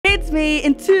it's me,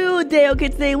 and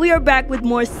today we are back with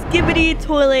more Skibidi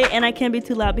Toilet, and I can't be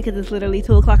too loud because it's literally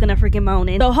 2 o'clock in the freaking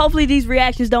morning. So hopefully these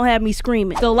reactions don't have me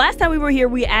screaming. So last time we were here,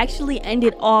 we actually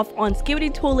ended off on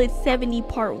Skibidi Toilet 70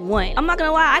 part 1. I'm not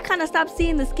gonna lie, I kind of stopped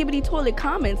seeing the Skibidi Toilet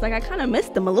comments. Like, I kind of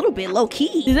missed them a little bit, low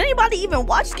key. Does anybody even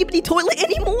watch Skibidi Toilet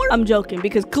anymore? I'm joking,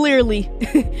 because clearly,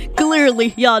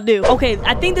 clearly y'all do. Okay,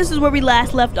 I think this is where we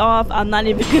last left off. I'm not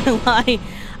even gonna lie.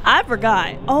 I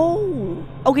forgot. Oh,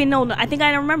 okay. No, I think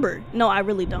I remember. No, I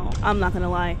really don't. I'm not gonna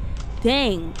lie.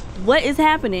 Dang, what is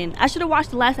happening? I should have watched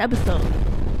the last episode.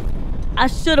 I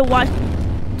should have watched.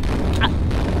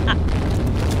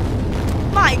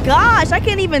 My gosh, I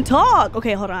can't even talk.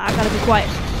 Okay, hold on. I gotta be quiet.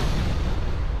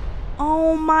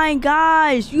 Oh my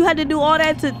gosh, you had to do all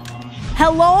that to.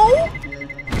 Hello?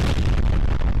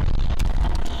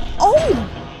 Oh.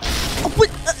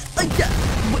 What?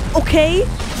 Okay.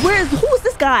 Who is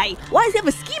this guy? Why does he have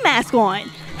a ski mask on?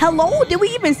 Hello? Did we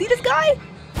even see this guy?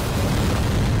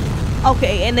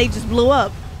 Okay, and they just blew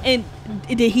up. And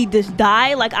did he just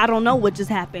die? Like, I don't know what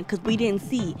just happened because we didn't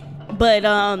see. But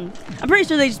I'm pretty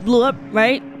sure they just blew up,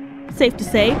 right? Safe to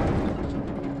say.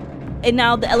 And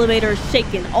now the elevator is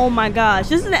shaking. Oh my gosh.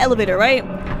 This is an elevator, right?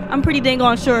 I'm pretty dang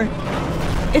on sure.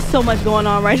 It's so much going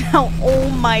on right now. Oh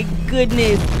my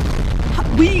goodness.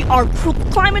 We are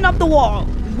climbing up the wall.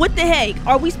 What the heck?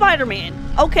 Are we Spider-Man?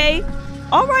 Okay.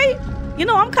 All right. You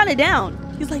know, I'm kind of down.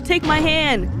 He's like, take my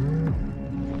hand.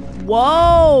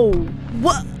 Whoa.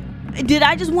 What? Did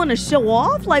I just want to show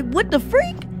off? Like, what the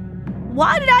freak?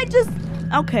 Why did I just...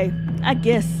 Okay. I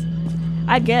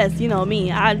guess, you know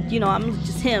me. I'm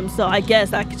just him. So I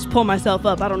guess I could just pull myself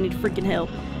up. I don't need freaking help.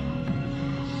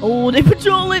 Oh, they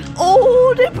patrolling.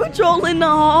 Oh, they patrolling the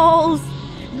halls.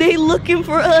 They looking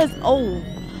for us. Oh,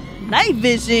 night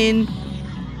vision.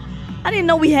 I didn't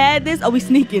know we had this. Are we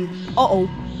sneaking? Uh-oh.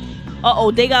 Uh-oh,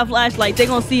 they got flashlights. They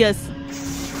gonna see us.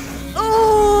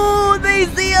 Oh, they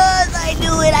see us. I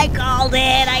knew it. I called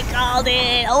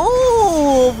it.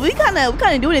 Oh, we kind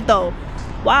of doing it though.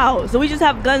 Wow. So we just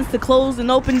have guns to close and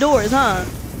open doors, huh?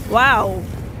 Wow.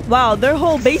 Wow, their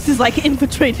whole base is like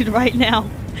infiltrated right now.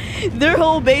 Their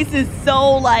whole base is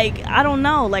so like, I don't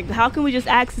know. Like, how can we just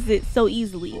access it so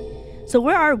easily? So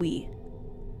where are we?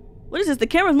 What is this? The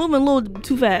camera's moving a little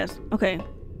too fast. Okay.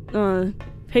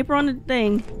 Paper on the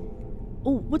thing.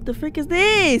 Oh, what the frick is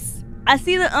this? I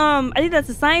see the, I think that's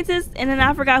a scientist, and then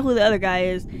I forgot who the other guy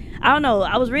is. I don't know.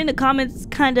 I was reading the comments,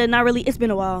 kinda, not really. It's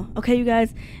been a while. Okay, you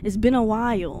guys? It's been a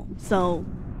while. So,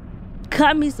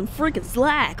 cut me some freaking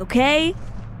slack, okay?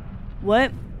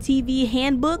 What? TV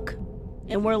handbook?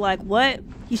 And we're like, what?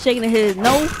 He's shaking his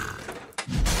no.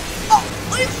 Oh,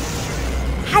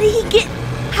 how did he get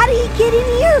in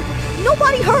here?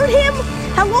 Nobody heard him.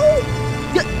 Hello?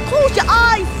 Close your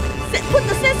eyes. Put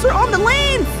the sensor on the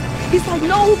lens. He's like,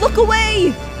 no, look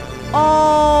away.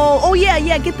 Oh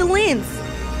yeah, get the lens.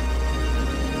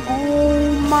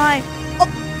 Oh my.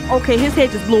 Oh, okay, his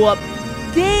head just blew up.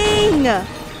 Dang.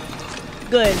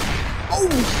 Good.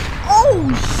 Oh,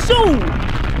 shoot.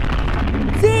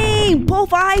 Dang,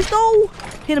 both eyes though.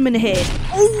 Hit him in the head.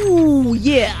 Oh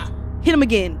yeah. Hit him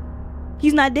again.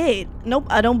 He's not dead. Nope,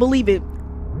 I don't believe it.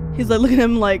 He's like, look at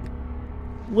him like,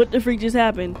 what the freak just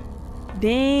happened?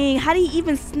 Dang, how did he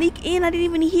even sneak in? I didn't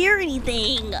even hear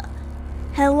anything.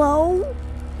 Hello?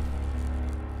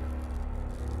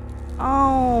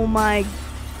 Oh my.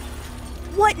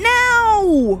 What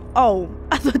now? Oh,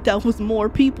 I thought that was more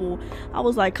people. I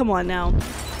was like, come on now.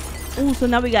 Oh, so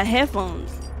now we got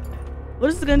headphones. What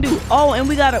is this gonna do? Oh, and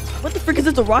we got a, what the frick is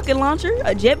this? A rocket launcher?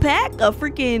 A jetpack? A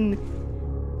freaking,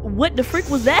 what the frick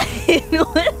was that?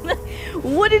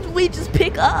 What did we just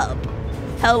pick up?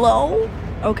 Hello?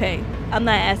 Okay, I'm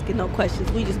not asking no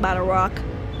questions. We just about to rock.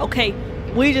 Okay,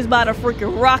 we just about to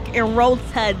freaking rock and roll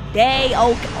today.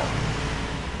 Okay.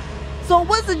 So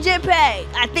what's a jetpack?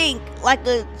 I think like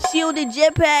a shielded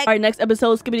jetpack. All right, next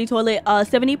episode, Skibidi Toilet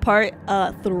 70 part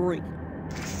 3.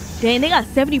 Dang, they got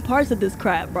 70 parts of this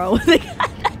crap, bro.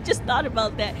 I just thought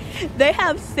about that. They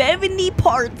have 70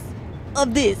 parts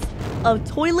of this. Of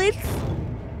toilets,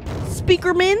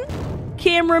 speakermen,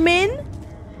 cameramen,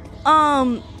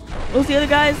 what's the other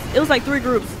guys? It was like 3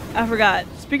 groups. I forgot.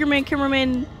 Speakerman,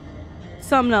 cameraman,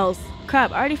 something else.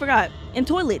 Crap, I already forgot. And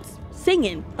toilets,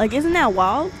 singing. Like, isn't that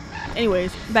wild?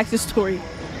 Anyways, back to the story.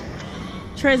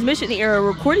 Transmission error,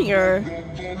 recording error.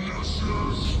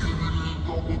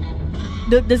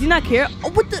 Does he not care? Oh,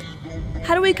 what the?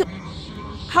 How do we?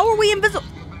 How are we invisible?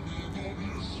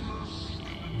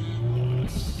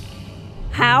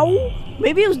 How?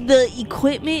 Maybe it was the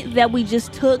equipment that we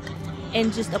just took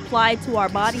and just applied to our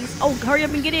bodies. Oh, hurry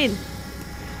up and get in.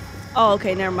 Oh,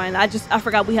 okay, never mind. I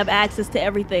forgot we have access to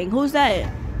everything. Who's that?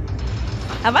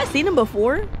 Have I seen him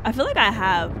before? I feel like I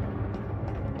have.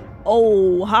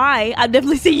 Oh, hi. I've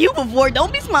definitely seen you before.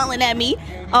 Don't be smiling at me.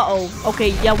 Uh-oh. Okay,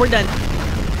 yeah, we're done.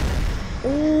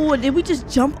 Oh, did we just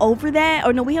jump over that?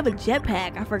 Or no, we have a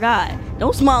jetpack. I forgot.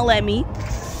 Don't smile at me.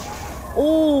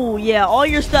 Oh, yeah, all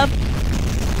your stuff.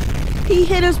 He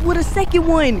hit us with a second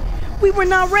one. We were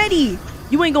not ready.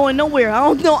 You ain't going nowhere.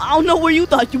 I don't know where you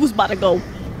thought you was about to go.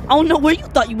 I don't know where you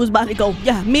thought you was about to go.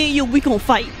 Yeah, me and you, we gonna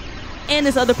fight. And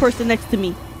this other person next to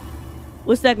me.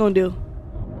 What's that gonna do?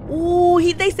 Ooh,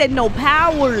 they said no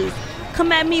powers.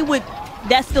 Come at me with,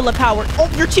 that's still a power. Oh,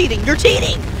 you're cheating. You're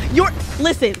cheating.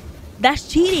 Listen, that's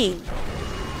cheating.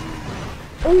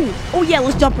 Oh yeah,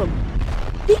 let's jump him.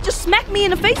 He just smacked me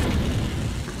in the face.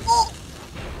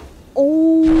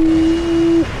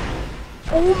 Oh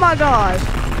my gosh.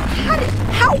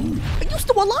 How? Are you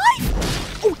still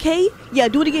alive? Okay. Yeah,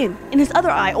 do it again. In his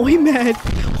other eye. Oh, he mad.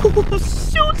 Oh,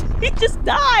 shoot. He just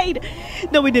died.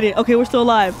 No, we didn't. Okay, we're still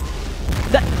alive.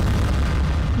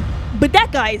 But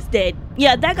that guy is dead.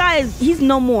 Yeah, that guy he's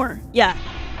no more. Yeah.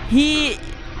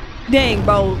 Dang,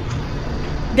 bro.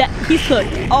 He's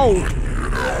cooked. Oh.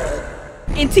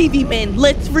 And TV man,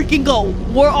 let's freaking go.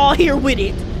 We're all here with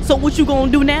it. So what you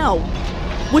gonna do now?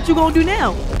 What you gonna do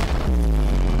now?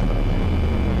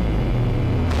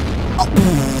 Oh.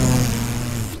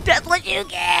 That's what you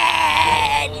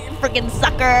get, you freaking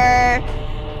sucker.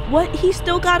 What? He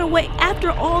still got away after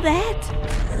all that?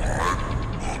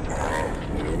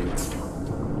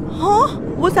 Huh?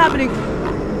 What's happening?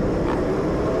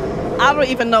 I don't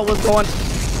even know what's going on.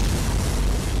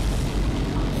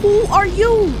 Who are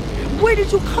you? Where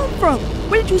did you come from?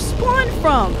 Where did you spawn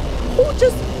from? Who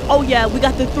just... Oh yeah, we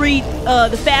got the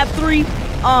Fab 3.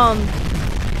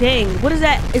 Dang, what is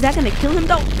that? Is that gonna kill him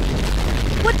though?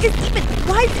 What is even...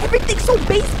 Why is everything so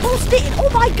base boosted? Oh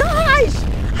my gosh!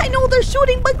 I know they're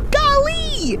shooting, but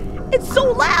golly! It's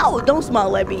so loud! Don't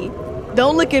smile at me.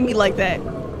 Don't look at me like that.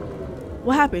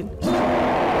 What happened?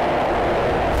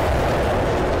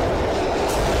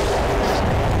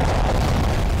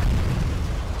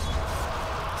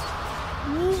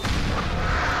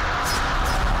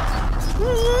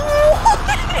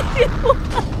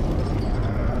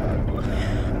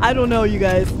 I don't know, you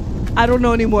guys. I don't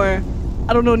know anymore.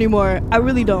 I don't know anymore. I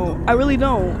really don't. I really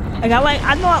don't. Like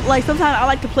I know like sometimes I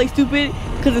like to play stupid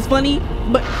because it's funny,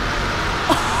 but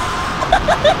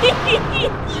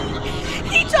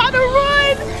he tried to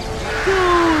run.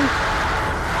 Dude.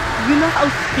 You know how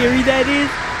scary that is?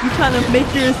 You trying to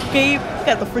make your escape. You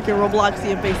got the freaking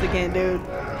Robloxian face again, dude.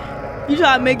 You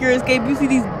try to make your escape. You see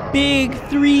these big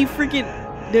 3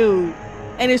 freaking dude.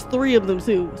 And there's 3 of them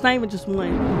too. It's not even just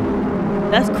one.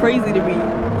 That's crazy to me.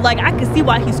 Like, I can see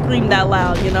why he screamed that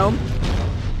loud, you know?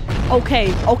 Okay,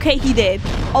 he dead.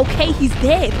 Okay, he's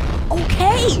dead.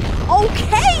 Okay,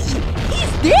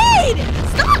 he's dead.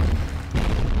 Stop.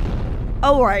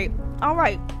 All right.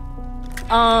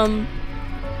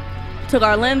 Took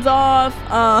our lens off.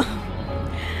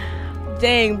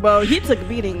 Dang, bro, he took a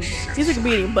beating.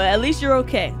 But at least you're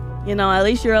okay. You know, at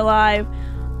least you're alive.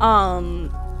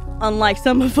 Unlike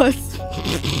some of us.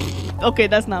 Okay,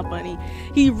 that's not funny.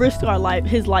 He risked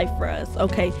his life for us.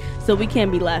 Okay, so we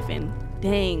can't be laughing.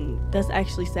 Dang, that's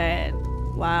actually sad.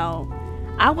 Wow.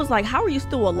 I was like, how are you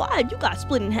still alive? You got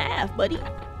split in half, buddy.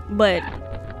 But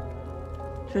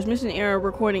transmission error,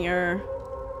 recording error.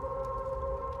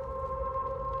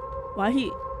 Why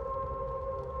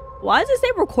does it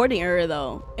say recording error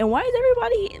though? And why is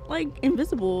everybody like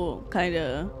invisible, kind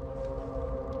of?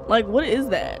 Like, what is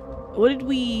that? What did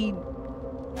we...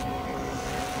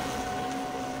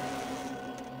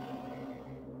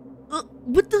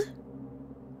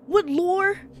 What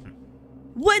lore?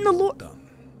 What in the lore? Done.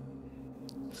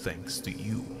 Thanks to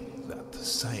you, that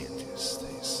scientist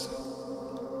is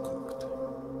cooked.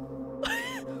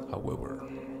 However,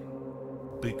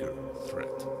 bigger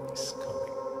threat is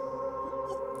coming.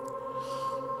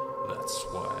 That's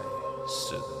why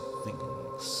certain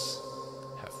things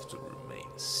have to remain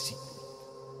secret.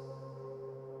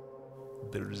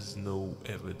 There is no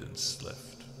evidence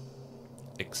left,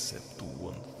 except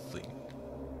one thing.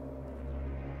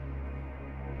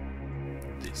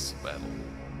 This battle,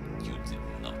 you did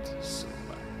not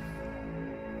survive.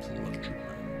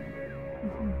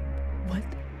 What?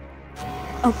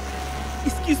 Oh,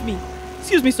 excuse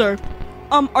me, sir.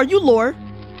 Are you lore?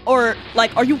 Or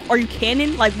like, are you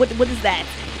canon? Like, what is that?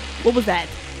 What was that?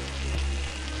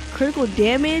 Critical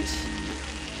damage?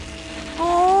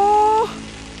 Oh,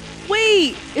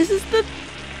 wait, is this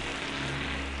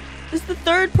the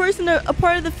third person a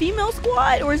part of the female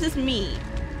squad, or is this me?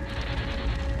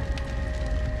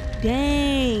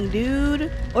 Dang,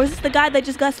 dude. Or is this the guy that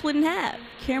just got split in half?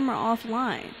 Camera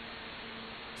offline.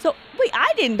 So, wait,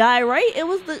 I didn't die, right? It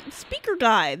was the speaker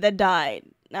guy that died.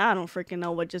 I don't freaking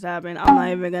know what just happened. I'm not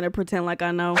even gonna pretend like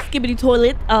I know. Skibidi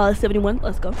toilet, 71,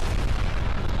 let's go.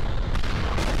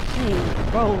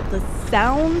 Dang, bro, the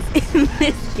sounds in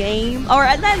this game, or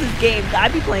not in this game, I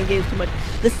be playing games too much.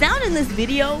 The sound in this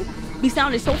video be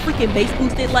sounding so freaking bass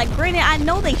boosted. Like, granted, I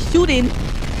know they shooting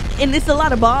and it's a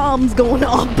lot of bombs going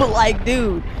off, but like,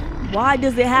 dude, why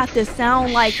does it have to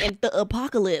sound like in the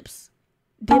apocalypse?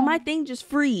 Did my thing just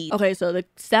freeze? Okay, so the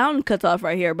sound cuts off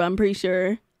right here, but I'm pretty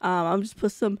sure I'm just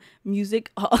put some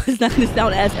music. Oh, it's not gonna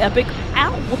sound as epic.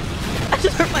 Ow! I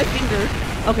just hurt my finger.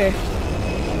 Okay.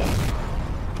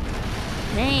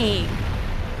 Dang.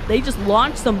 They just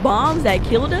launched some bombs that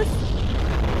killed us?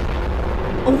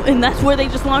 Oh, and that's where they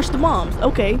just launched the bombs.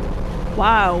 Okay.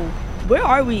 Wow. Where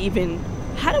are we even?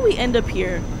 How do we end up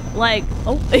here? Like,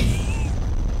 oh.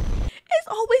 It's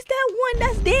always that one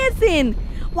that's dancing.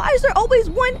 Why is there always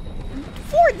one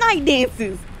Fortnite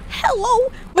dances?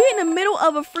 Hello? We're in the middle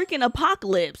of a freaking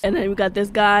apocalypse. And then we got this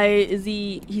guy.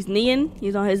 He's kneeing?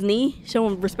 He's on his knee?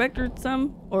 Showing respect or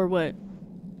something? Or what?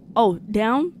 Oh,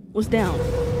 down? What's down?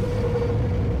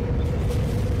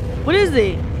 What is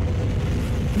it?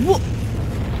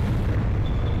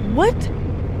 What?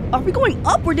 Are we going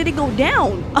up or did it go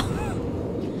down?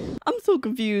 I'm so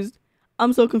confused.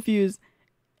 I'm so confused.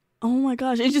 Oh my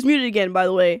gosh. It just muted again, by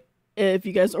the way. If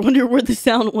you guys are wondering where the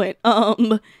sound went.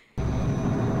 What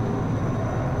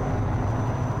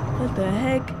the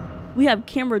heck? We have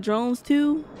camera drones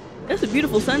too. That's a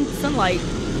beautiful sunlight.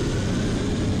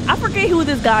 I forget who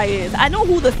this guy is. I know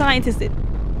who the scientist is.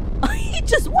 He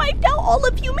just wiped out all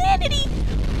of humanity.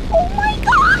 Oh my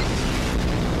gosh.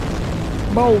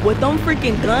 Bro, with them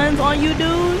freaking guns on you,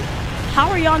 dude. How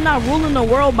are y'all not ruling the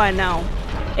world by now?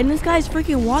 And this guy's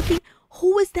freaking walking.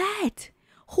 Who is that?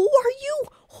 Who are you?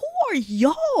 Who are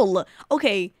y'all?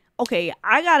 Okay,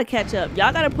 I gotta catch up.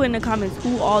 Y'all gotta put in the comments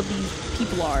who all these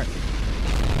people are.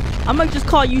 I'm gonna just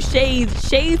call you Shades.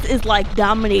 Shades is like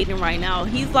dominating right now.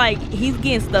 He's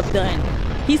getting stuff done.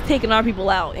 He's taking our people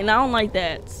out, and I don't like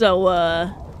that. So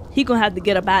he gonna have to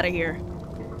get up out of here.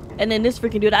 And then this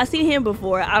freaking dude, I've seen him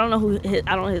before. I don't know who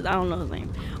I don't know his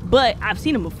name, but I've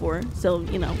seen him before. So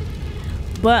you know.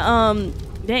 But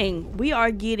dang, we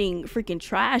are getting freaking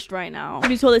trashed right now.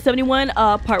 Toilet 71,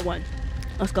 part 1.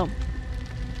 Let's go.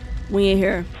 We in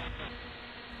here.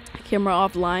 Camera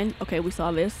offline. Okay, we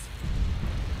saw this.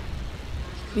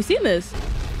 We seen this.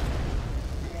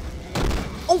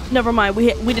 Oh, never mind.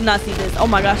 We did not see this. Oh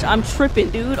my gosh, I'm tripping,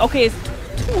 dude. Okay, it's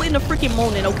 2 in the freaking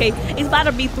morning. Okay, it's about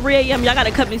to be 3 a.m. Y'all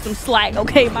gotta cut me some slack.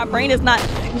 Okay, my brain is not.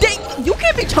 Dang, you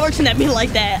can't be charging at me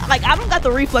like that. Like, I don't got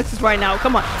the reflexes right now.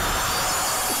 Come on.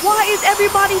 Why is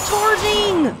everybody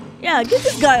charging? Yeah, get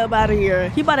this guy up out of here.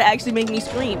 He about to actually make me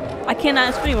scream. I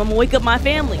cannot scream. I'm gonna wake up my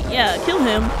family. Yeah, kill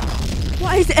him.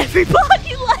 Why is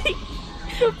everybody like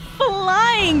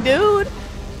flying, dude?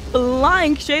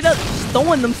 Flying straight up,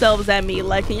 throwing themselves at me.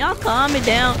 Like, can y'all calm it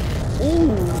down?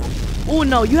 Ooh,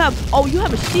 no, you have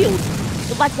a shield.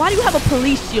 Like, why do you have a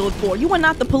police shield for? You are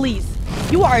not the police.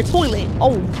 You are a toilet.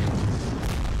 Oh.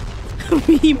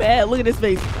 He mad. Look at his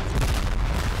face.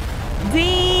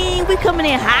 Dang, we coming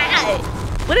in hot.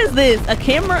 What is this? A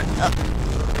camera?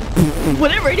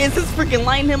 Whatever it is freaking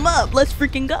lining him up. Let's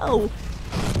freaking go.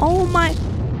 Oh my.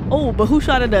 Oh, but who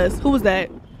shot at us? Who was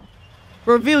that?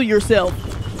 Reveal yourself.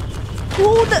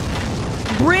 Who the?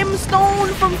 Brimstone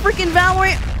from freaking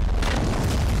Valorant?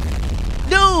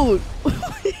 Dude.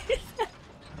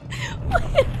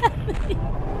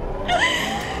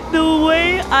 The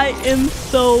way I am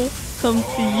so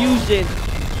confused.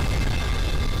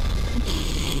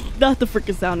 Not the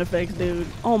freaking sound effects, dude.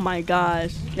 Oh my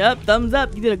gosh. Yep, thumbs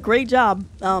up. You did a great job,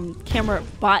 camera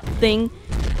bot thing.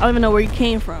 I don't even know where you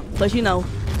came from, but you know,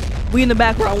 we in the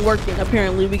background working.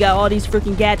 Apparently, we got all these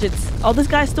freaking gadgets. Oh, this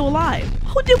guy's still alive.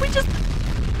 Oh, did we just?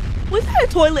 Was that a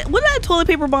toilet? Was that a toilet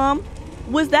paper bomb?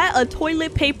 Was that a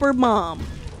toilet paper bomb?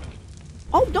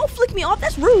 Oh, don't flick me off.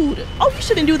 That's rude. Oh, you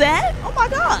shouldn't do that. Oh my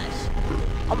gosh.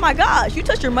 Oh my gosh. You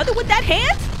touched your mother with that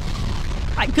hand?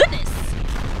 My goodness.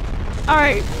 All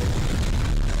right.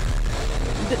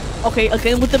 Okay,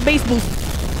 again with the bass boost.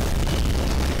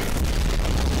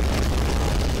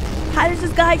 How does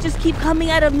this guy just keep coming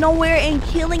out of nowhere and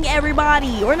killing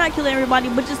everybody? Or not killing everybody,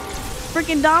 but just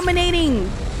freaking dominating.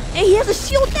 And he has a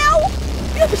shield now?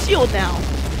 He has a shield now.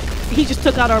 He just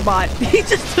took out our bot. He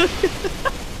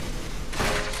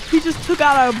just took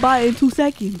out our bot in 2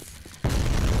 seconds.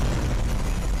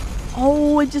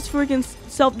 Oh, it just freaking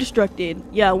self-destructed.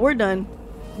 Yeah, we're done.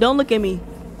 Don't look at me.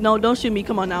 No, don't shoot me.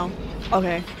 Come on now.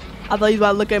 Okay. I thought he was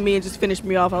about to look at me and just finish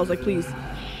me off. I was like, please.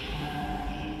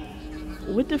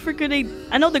 What the frick are they?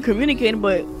 I know they're communicating,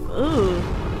 but ugh.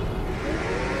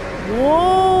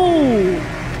 Whoa.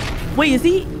 Wait, is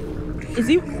he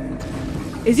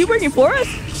working for us?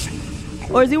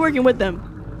 Or is he working with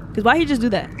them? Because why he just do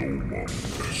that?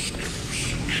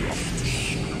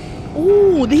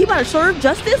 Ooh, did he about to serve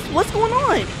justice? What's going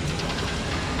on?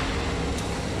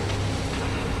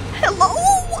 Hello?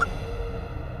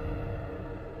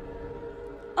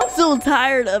 I'm so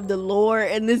tired of the lore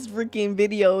in this freaking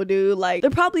video, dude. Like, there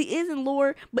probably isn't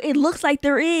lore, but it looks like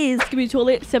there is. Skibidi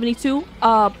Toilet 72,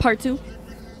 part 2.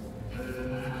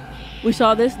 We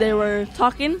saw this. They were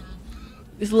talking.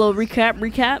 This little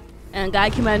recap. And a guy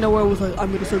came out of nowhere and was like,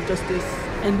 I'm gonna serve justice.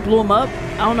 And blew him up.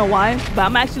 I don't know why, but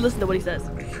I'm actually listening to what he says.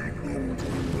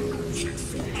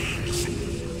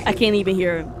 I can't even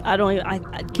hear him.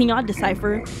 Can y'all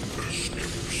decipher?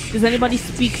 Does anybody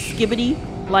speak Skibidi?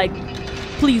 Like,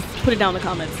 please put it down in the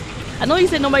comments. I know you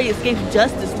said nobody escapes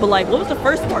justice, but like, what was the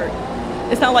first part?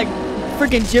 It sounded like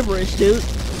freaking gibberish, dude.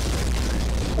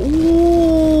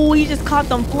 Ooh, he just caught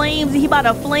them flames. He about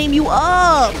to flame you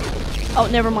up. Oh,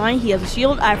 never mind. He has a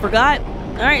shield. I forgot.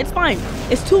 All right, it's fine.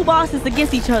 It's two bosses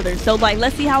against each other. So like,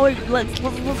 let's see how it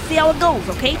see how it goes.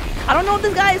 Okay. I don't know if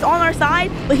this guy is on our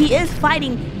side, but he is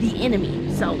fighting the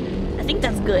enemy. So I think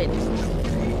that's good.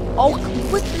 Oh,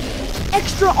 what the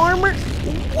extra armor?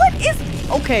 What is?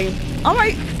 Okay. All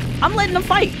right. I'm letting them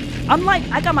fight. I'm like,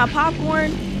 I got my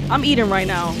popcorn. I'm eating right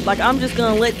now. Like, I'm just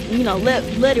gonna let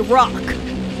it rock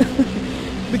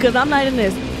because I'm not in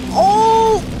this.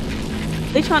 Oh.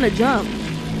 They trying to jump.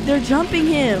 They're jumping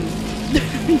him.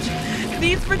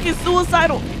 These freaking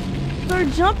suicidal. They're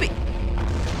jumping.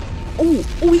 Oh,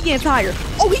 he getting tired.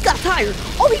 Oh, he got tired.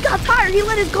 He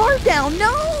let his guard down.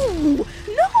 No,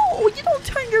 you don't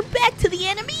turn your back to the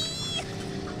enemy.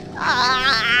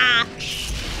 Ah,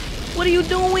 what are you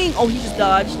doing? Oh, he just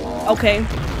dodged. Okay.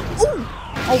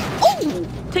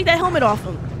 Oh, take that helmet off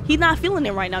him. He's not feeling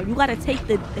it right now. You gotta take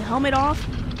the helmet off.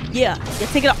 Yeah,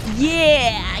 take it off.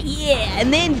 Yeah,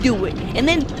 and then do it. And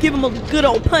then give him a good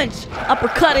old punch.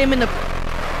 Uppercut him in the...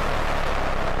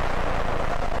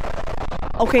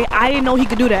 Okay, I didn't know he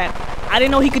could do that.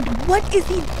 What is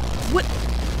he? What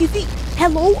is he?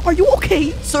 Hello, are you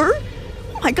okay, sir?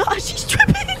 Oh my gosh, he's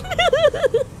tripping.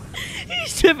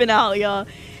 He's tripping out, y'all.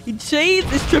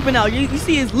 Shades is tripping out. You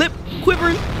see his lip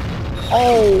quivering?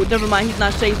 Oh, never mind. He's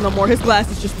not Shades no more. His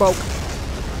glasses just broke.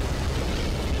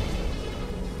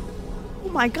 Oh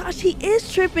my gosh, he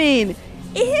is tripping.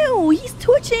 Ew, he's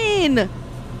twitching.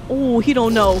 Oh, he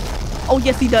don't know. Oh,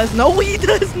 yes, he does know. He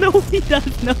does know.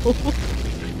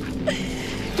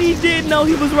 He did know.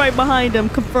 He was right behind him.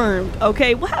 Confirmed.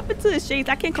 Okay, what happened to his Shades?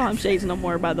 I can't call him Shades no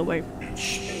more, by the way.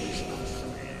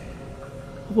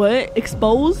 What?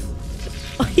 Exposed?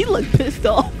 Oh, he looked pissed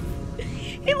off.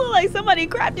 He looked like somebody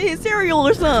crafted his cereal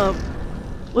or something.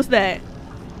 What's that?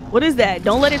 What is that?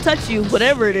 Don't let it touch you.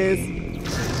 Whatever it is.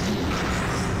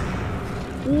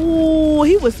 Ooh,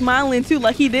 he was smiling too,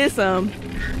 like he did some.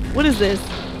 What is this?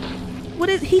 What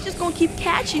is he just gonna keep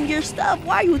catching your stuff?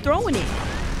 Why are you throwing it?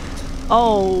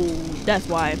 Oh, that's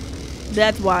why.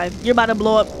 You're about to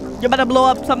blow up.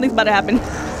 Something's about to happen.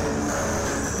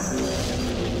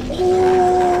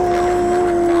 Ooh.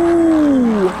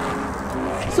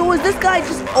 So is this guy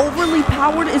just overly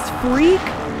powered as freak?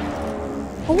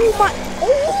 Oh my.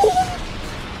 Oh.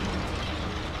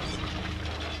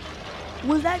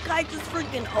 Was that guy just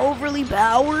freaking overly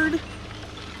powered?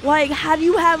 Like, how do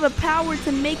you have a power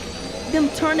to make them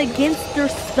turn against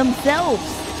themselves?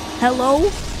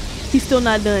 Hello? He's still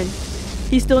not done.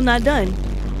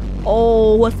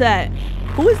 Oh, what's that?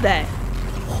 Who is that?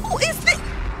 Who is this?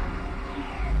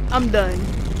 I'm done.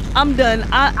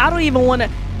 I don't even want to.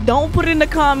 Don't put in the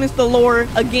comments the lore.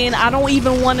 Again, I don't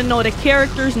even want to know the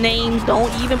characters' names.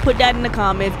 Don't even put that in the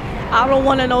comments. I don't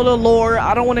want to know the lore.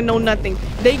 I don't want to know nothing.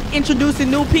 They introducing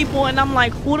new people and I'm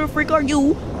like, who the freak are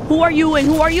you? Who are you and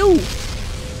who are you?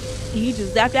 He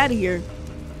just zapped out of here.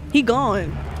 He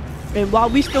gone. And while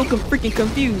we still freaking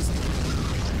confused.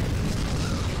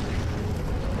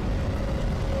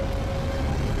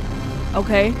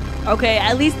 Okay.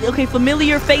 At least, okay,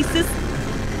 familiar faces.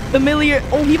 Familiar.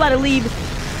 Oh, he about to leave.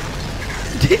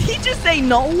 Did he just say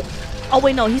no? Oh,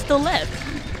 wait, no, he still left.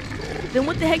 Then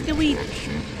what the heck did we...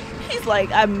 He's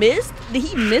like, I missed? Did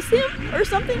he miss him or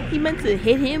something? He meant to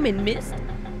hit him and missed?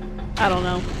 I don't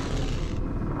know.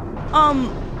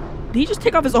 Did he just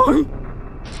take off his arm?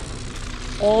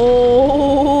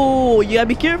 Oh, you gotta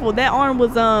be careful. That arm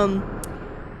was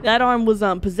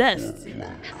possessed.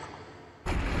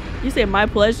 You say my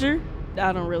pleasure?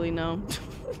 I don't really know.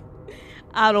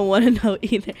 I don't want to know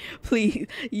either. Please,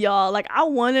 y'all. Like, I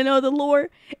want to know the lore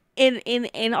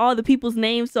and all the people's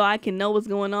names so I can know what's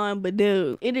going on. But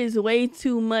dude, it is way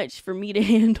too much for me to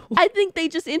handle. I think they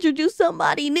just introduced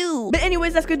somebody new. But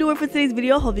anyways, that's gonna do it for today's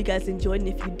video. Hope you guys enjoyed, and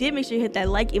if you did, make sure you hit that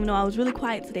like, even though I was really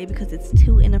quiet today because it's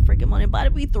 2 in the freaking morning, about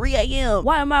to be 3 a.m.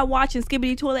 Why am I watching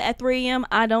Skibidi Toilet at 3 a.m?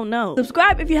 I don't know.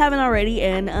 Subscribe if you haven't already,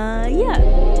 and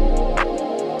yeah.